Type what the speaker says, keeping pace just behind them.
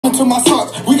him to my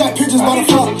socks. We got pigeons by the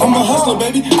flock. I'm a hustler,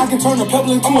 baby. I can turn a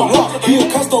pebble into a rock. He a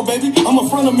custo, baby. I'm a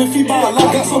front of him if he buy a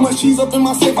lot. Got so much cheese up in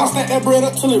my safe, I stack that bread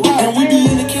up till it rise. And we be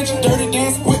in the kitchen, dirty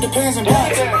dancing with the pans and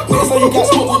pots. Niggas say he got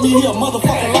smoke with me, he a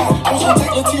motherfucking lie. I was gonna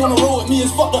take Lil T on the road with me,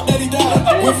 it's fucked up that he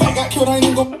died. When Fat got killed, I ain't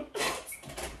even go.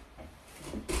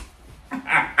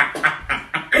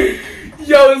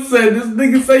 Yo, said this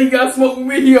nigga say he got smoke with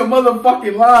me, he a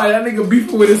motherfucking lie. That nigga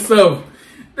beefing with himself.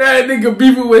 That nigga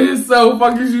beefing with himself.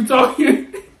 Fuck is you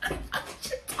talking?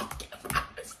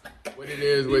 What it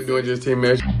is, we're doing just 10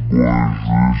 minutes.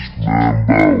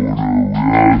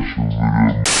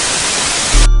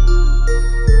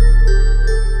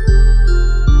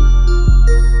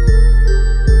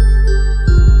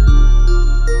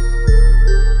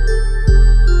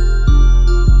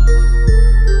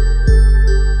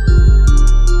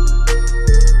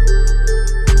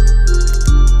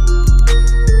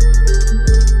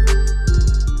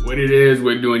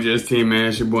 We're doing just 10, man.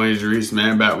 It's your boy Idris,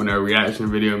 man. Back with a reaction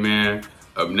video, man.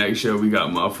 Up next show, we got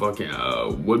motherfucking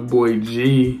Woodboy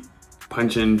G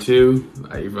punching 2.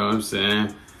 Like, you know what I'm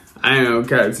saying? I ain't gonna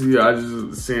cat to you. I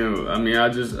just seen. I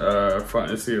just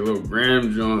fucking see a little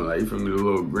Graham joint. Like, you feel me? The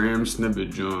little Graham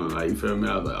snippet joint. Like, you feel me?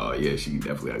 I was like, oh yeah, she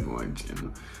definitely got going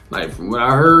channel. Like, from what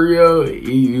I heard, yo,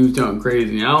 he was talking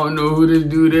crazy. I don't know who this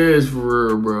dude is for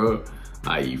real, bro.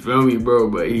 Like, you feel me,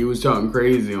 bro? But he was talking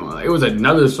crazy on, like, it was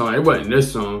another song. It wasn't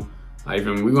this song. Like, you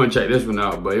feel me? We're gonna check this one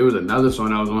out. But it was another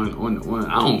song that was on the one.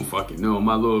 I don't fucking know.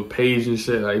 My little page and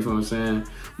shit. Like, you feel what I'm saying?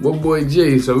 Woodboy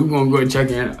G. So we're gonna go and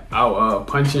check out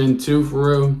Punching 2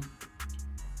 for real.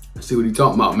 See what he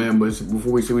talking about, man. But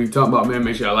before we see what he talking about, man,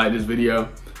 make sure y'all like this video.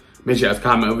 Make sure y'all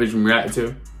comment what you react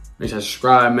to. Make sure y'all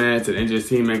subscribe, man, to the NGS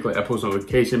team, man. Click that post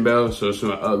notification bell. So as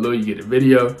soon as I upload, you get the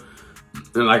video.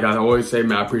 And like I always say,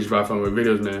 man, I appreciate y'all filming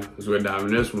videos, man. Let's go dive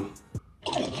in this one.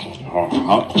 Woodboy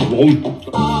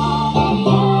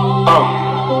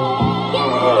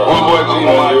G,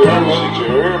 man, you heard me? You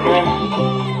heard me?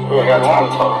 I got time to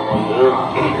talk, man.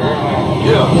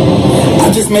 Yeah. I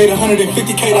just made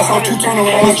 150K, that's off 2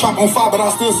 turnarounds. Chop on 5, but I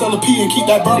still sell a P and keep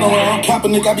that burn around. Cap a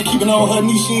nigga, I be keeping her on her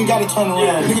knee, she ain't got to turn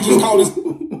around. Nigga just call this.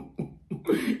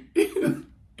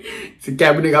 See,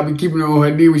 Kaepernick, I be keeping her on her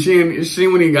knee when she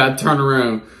ain't got to turn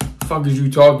around. Fuck is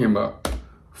you talking about?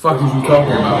 Fuck is you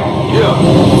talking about?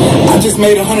 Yeah. I just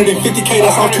made 150K,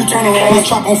 that's off 2 turnarounds.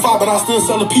 Chop on 5, but I still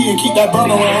sell a P and keep that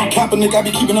burn around. Kaepernick, I be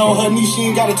keeping her on her knee, she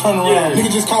ain't got to turn around. Nigga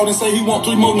just called and say he want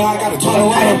 3 more, now I got to turn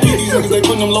around. These niggas, they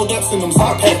putting them low depths in them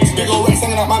sock packs. Big old racks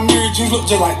hanging out my mirror, jeans look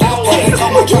just like that. They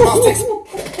call my trap house text.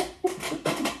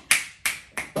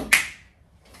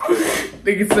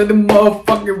 Nigga said them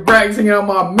motherfucking racks hanging out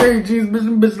my Mary jeans,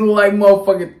 bitch look like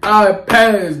motherfucking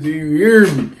iPads. Do you hear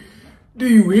me? Do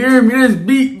you hear me? This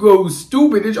beat goes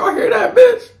stupid. Did y'all hear that,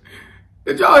 bitch?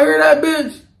 Did y'all hear that,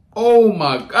 bitch? Oh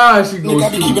my gosh, she goes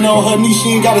stupid. I be keeping her on her knee,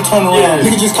 she ain't got to turn around.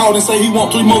 Nigga just called and say he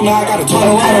want 3 more, now I got to turn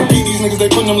around. Beat these niggas, they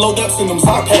putting them low depths in them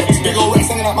sock packs. Big old racks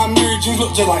hanging out my mirror, jeans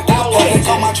look just like that. They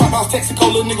call my trap house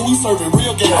Texacola, nigga, we serving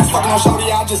real gas. Fucking on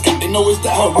shawty, I just got to know it's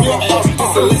that her real ass.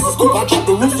 This a listen scoop, I drop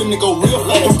the roof and nigga real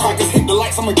fast. Them crackers hit the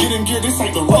lights, I'ma get in gear, this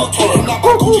ain't the real cat. I'm not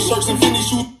about Gucci shirts and Fendi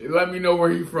shoes. Let me know where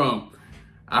he from.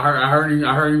 I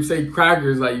heard him say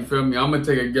crackers, like, you feel me? I'm gonna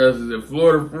take a guess. Is it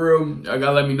Florida for real? I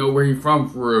gotta let me know where he from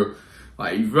for real.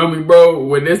 Like, you feel me, bro?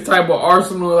 With this type of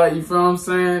arsenal, like, you feel what I'm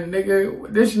saying?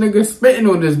 Nigga, this nigga spitting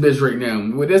on this bitch right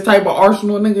now. With this type of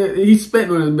arsenal, nigga, he's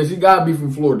spitting on this bitch. He gotta be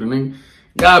from Florida, nigga.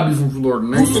 Gotta be from Florida,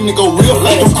 nigga. Finna go real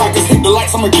fast. Them crackers hit the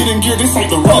lights, I'ma get in gear. This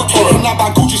ain't the real cat. I'm not buy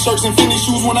Gucci shirts and Fendi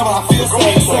shoes whenever I feel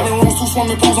sad. 7 rooms, 2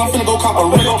 swimming pools, I'm finna go cop a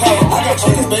real pad. I got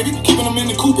chickens, baby, keeping them in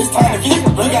the coop, it's time to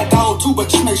visit. We got dog too, but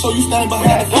just make sure you standing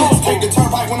behind the fence. Take the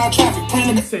turnpike when I traffic,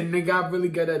 print nigga. Say, nigga, I really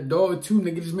got that dog too,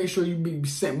 nigga. Just make sure you be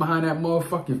sitting behind that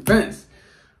motherfucking fence.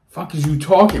 Fuck is you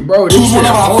talking, bro? This shit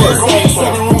hard.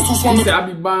 He said I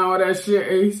be buying all that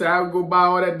shit. He said I would go buy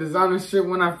all that designer shit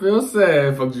when I feel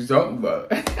sad. Fuck you talking about?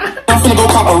 I'm finna go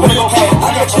cop a real pad.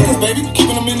 I got chickens, baby,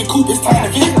 keeping them in the coop, it's time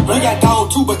to visit. We got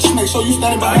dog too, but just make sure you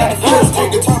standing behind the fence.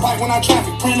 Take the turnpike when I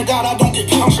traffic, praying to God I don't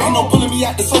get pinched. Ain't no pulling me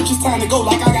out the search, it's time to go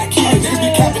like I got kids. Niggas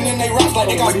be capping in they raps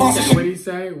like they got sponsorship. What he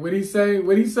say? What he say?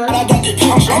 What he say? I don't get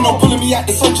pinched. Ain't no pulling me out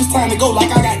the search, it's time to go like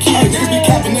I got kids. Niggas be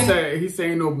capping in. He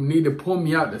say ain't no need to pull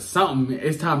me out to something.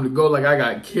 It's time to go like I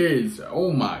got kids.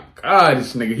 Oh my God,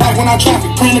 this nigga. Like when I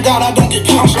traffic, praying to God I don't get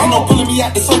pinched. Ain't no pulling me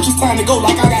out the search, it's time to go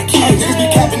like I got kids. Niggas be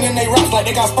capping in they raps like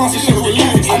they got sponsorship with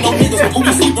lyrics. I know niggas who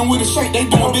be sleeping with a shirt, they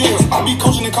doing bills. I be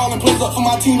coaching and calling plays up for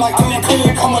my team like Tom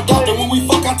Craig. I'm a doctor, when we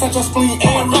fuck I touch your spleen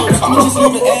and ribs. I'ma just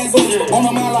leave it as is, on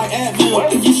my mind like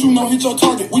Advil. If you shoot, no hit your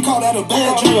target, we call that a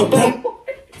bad drill.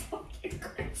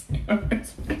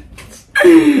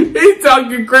 He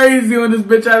talking crazy on this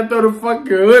bitch. I throw the fucking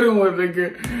hood on,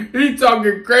 nigga. He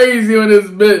talking crazy on this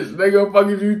bitch. Nigga, fuck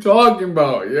is you talking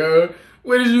about, yo?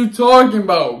 What is you talking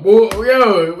about, boy?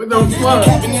 Yo, what the fuck?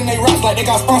 Capping in they raps like they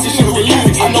got sponsorship with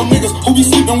lyrics. I know niggas who be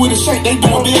sleeping with a shake, they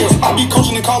doing deals. I be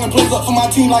coaching and calling plays up for my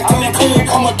team like telling clear.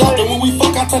 I'm a doctor, when we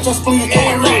fuck, I touch her spleen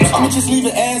and ribs. I'ma just leave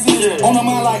it as is, on my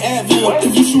mind like Advil.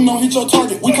 If you shoot, don't hit your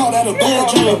target, we call that a bad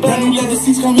drill. Brand new leather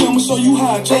seats come here, I'ma show you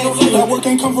how a jag feel. That work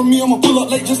ain't come from me, I'ma pull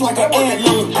up late just like an ad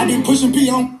lib. I been pushing P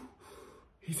on.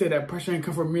 He said that pressure ain't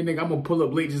come from me, nigga. I'ma pull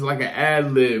up late just like an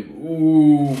ad lib.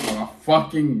 Ooh, my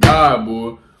fucking God,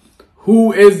 boy.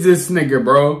 Who is this nigga,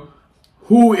 bro?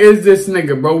 Who is this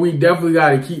nigga, bro? We definitely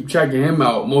gotta keep checking him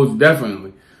out, most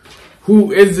definitely.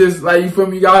 Who is this? Like, you feel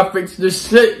me? Y'all fix this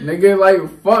shit, nigga.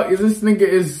 Like, fuck, is this nigga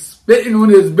is spitting on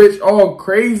this bitch all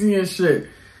crazy and shit.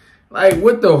 Like,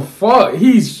 what the fuck?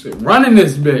 He's running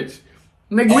this bitch.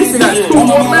 Nigga, we still got 2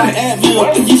 more minutes.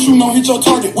 If you shoot, don't hit your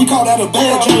target, we call that a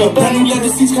bad drill. Brand new leather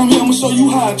seats come here, I'ma show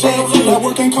you how a jag feel. That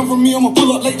work ain't come from me, I'ma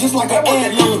pull up late just like an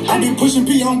ad lib. I been pushing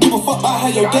P, I don't give a fuck about how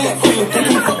your dad feel. They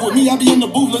can't fuck with me, I be in the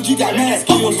booth, legit got mad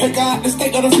skills. Take her out the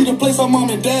state, let her see the place her mom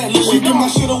and dad live. She give my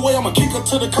shit away, I'ma kick her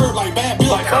to the curb like bad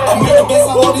Bill. I made the best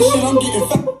out of all this shit, I'm getting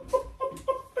fat.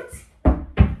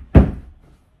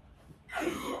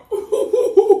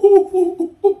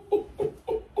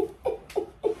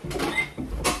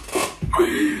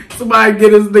 Somebody get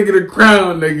this nigga the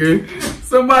crown, nigga.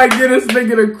 Somebody get this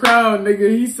nigga the crown, nigga.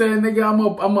 He said, nigga,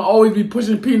 I'ma always be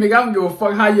pushing P, nigga. I don't give a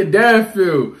fuck how your dad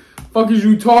feel. Fuck is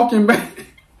you talking about?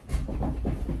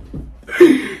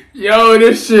 Yo,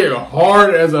 this shit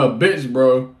hard as a bitch,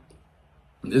 bro.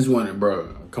 This one,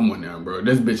 bro. Come on now, bro.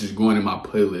 This bitch is going in my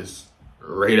playlist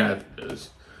right after this.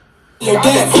 Your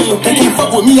dad feel. They can't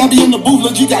fuck with me, I be in the booth,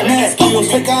 legit got mad skills.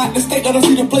 Take her out the state, let her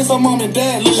see the place her mom and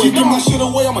dad live. She give my shit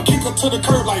away, I'ma kick her to the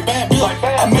curb like bad Bill.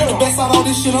 I made the best out of all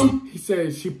this shit, He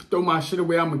said she throw my shit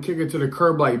away, I'ma kick her to the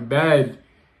curb like bad.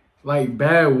 Like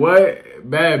bad what?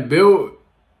 Bad Bill?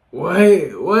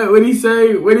 What he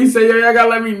say? What he say? Yo, y'all gotta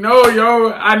let me know,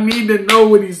 yo. I need to know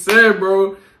what he said,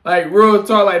 bro. Like, real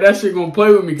talk, like, that shit gonna play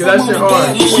with me, cause that shit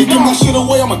hard. She give my shit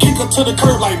away, I'ma kick her to the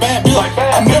curb like bad Bill.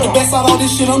 I made the best out of all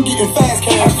this shit, I'm getting fast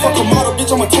cash. Fuck a model,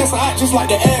 bitch, I'ma test her out just like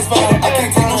the ass bag. I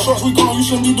can't take no shorts, we gone, you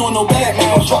shouldn't be doing no bad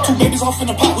man. Drop 2 babies off in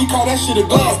the pot, we call that shit a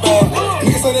glass bag.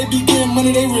 Niggas say they be getting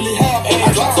money, they really have ass. I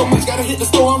drop so much, gotta hit the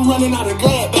store, I'm running out of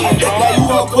glad bag. Like you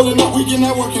all pulling up, we getting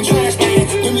that working trash bag.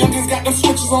 Them youngins got them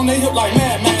switches on their hip like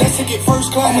mad man. That ticket first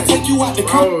class, I'ma take you out the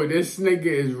car. Bro, this nigga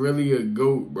is really a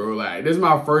goat, bro. Like, this is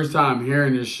my first time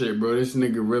hearing this shit, bro. This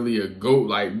nigga really a goat.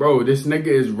 Like, bro, this nigga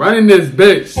is running this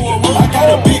bitch. I got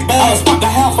a big bag, spot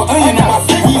the half of onion on my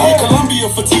feet. We in Columbia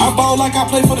for tea. I ball like I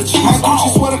play for the Chiefs. My Gucci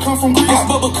sweater come from Greece. I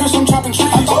bubble kush, I'm chopping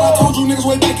trees. I thought I told you niggas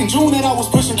way back in June that I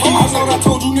was pushing keys. I thought I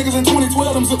told you niggas in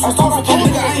 2012 them zips was off.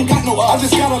 Nigga, I ain't got no, I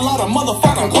just got a lot of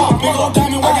motherfucking guap. Big old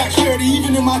diamond, I got clarity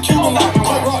even in my Cuban life.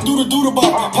 Cut rock, do the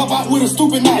bop. Pop out with a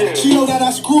stupid knife. She know that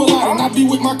I screw a lot and I be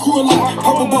with my crew a lot.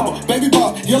 Purple bubble, baby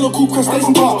ball, yellow coupe,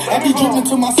 crustacean ball. I be dripping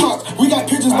to my socks. We got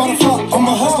pigeons by the flock. I'm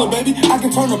a hustler, baby. I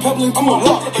can turn a pebble into a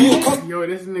rock. Yo,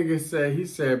 this nigga said, he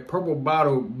said purple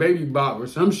bottle, baby bop or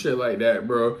some shit like that,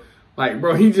 bro. Like,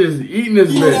 bro, he just eating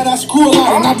this bitch.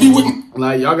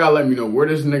 Like, y'all gotta let me know where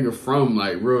this nigga from.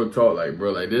 Like, real talk. Like,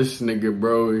 bro, like, this nigga,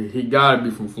 bro, he gotta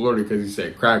be from Florida because he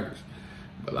said crackers.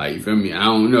 But, like, you feel me? I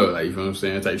don't know. Like, you feel what I'm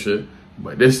saying? Type shit.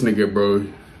 But this nigga, bro,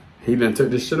 he done took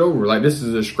this shit over. Like, this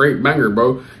is a straight banger,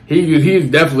 bro.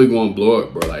 He's definitely gonna blow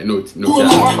up, bro. Like, no cap.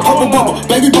 Purple bubble,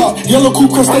 baby ball, yellow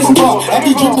coupe, crustacean ball. I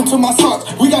be dripping to my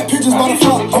socks. We got pigeons by the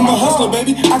flock. I'm a hustler,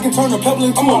 baby. I can turn a pebble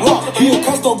into a rock. He a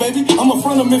custo, baby. I'ma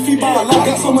front him if he buy a lot.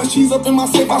 Got so much cheese up in my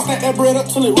safe, I stack that bread up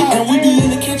till it rots. And we be in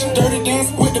the kitchen, dirty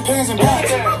dance with the pans and pots.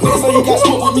 Niggas say he got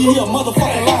smoke with me, he a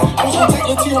motherfucking lie. I was gonna take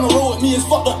Lil T on the road with me, it's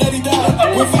fucked up that he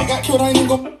died. When Fat got killed, I ain't even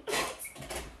go.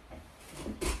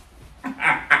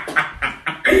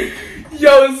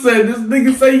 Yo, said this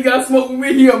nigga say he got smoked with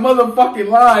me, he a motherfucking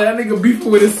lie. That nigga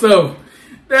beefing with himself.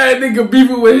 That nigga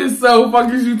beefing with himself.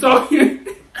 Fuck is you talking?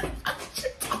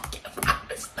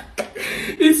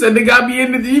 He said nigga I be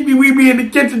in the we be in the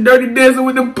kitchen dirty dancing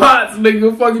with them pots,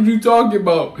 nigga. Fuck is you talking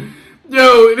about?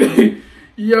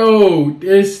 Yo,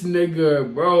 this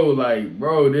nigga, bro, like,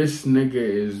 bro, this nigga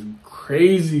is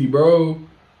crazy, bro.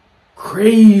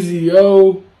 Crazy,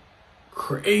 yo.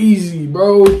 Crazy,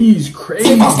 bro. He's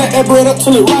crazy. I stack that bread up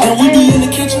till it rots. And we be in the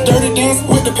kitchen, dirty dancing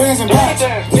with the pans and pots.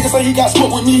 Niggas say he got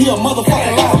smoke with me, he a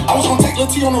motherfucking lie. I was gonna take Lil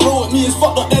T on the road with me, it's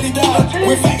fucked up that he died.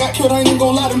 When Fat got killed, I ain't even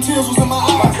gonna lie, them tears was in my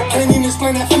eyes. Can't even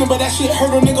explain that feeling, but that shit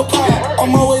hurt a nigga pride.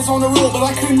 I'm always on the road, but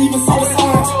I couldn't even see the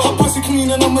signs. Her pussy clean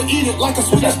and I'ma eat it like a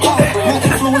Swedish pie. My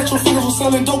influential figures was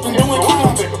selling dope and doing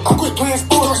crimes. I quit playing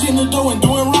sports, getting the dough and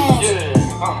doing rhymes.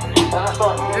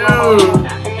 Yo,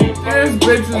 this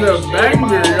bitch is a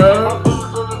banger, yo.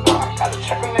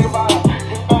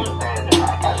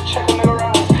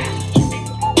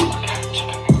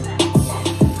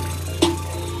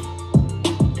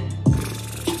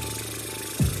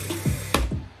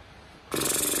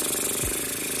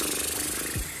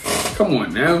 Come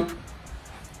on now.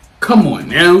 Come on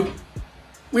now.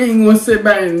 We ain't gonna sit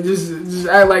back and just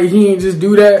act like he ain't just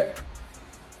do that.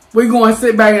 We gonna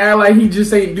sit back and act like he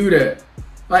just ain't do that.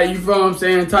 Like, you feel what I'm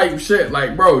saying? Type shit.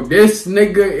 Like, bro, this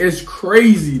nigga is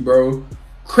crazy, bro.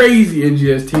 Crazy,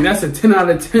 NGS. That's a 10 out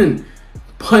of 10.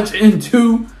 Punch in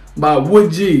 2 by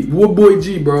Woodboy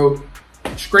G, bro.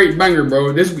 Straight banger,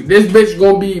 bro. This bitch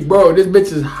gonna be, bro, this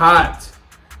bitch is hot.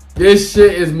 This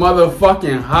shit is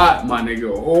motherfucking hot, my nigga.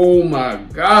 Oh my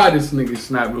God, this nigga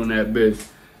snapped on that bitch.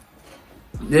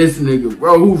 This nigga,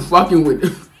 bro, who fucking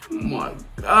with, oh my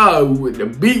God, with the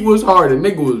beat was hard. The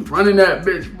nigga was running that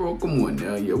bitch, bro. Come on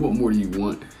now, yeah. What more do you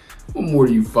want? What more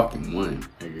do you fucking want,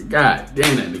 nigga? God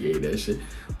damn, that nigga ate that shit.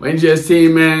 But NGS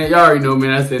team, man, y'all already know,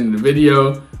 man. That's the end of the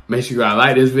video. Make sure you guys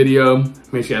like this video.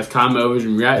 Make sure you guys comment over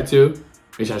and react to.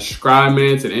 Make sure you subscribe,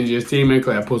 man, to the NGS team, man.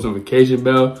 Click that post notification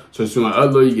bell. So as soon as I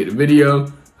upload, you get a video.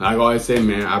 Like I always say,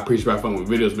 man, I appreciate my fun with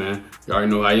videos, man. You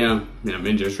already know who I am. Man, I'm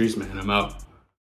NGS Reese, man. I'm out.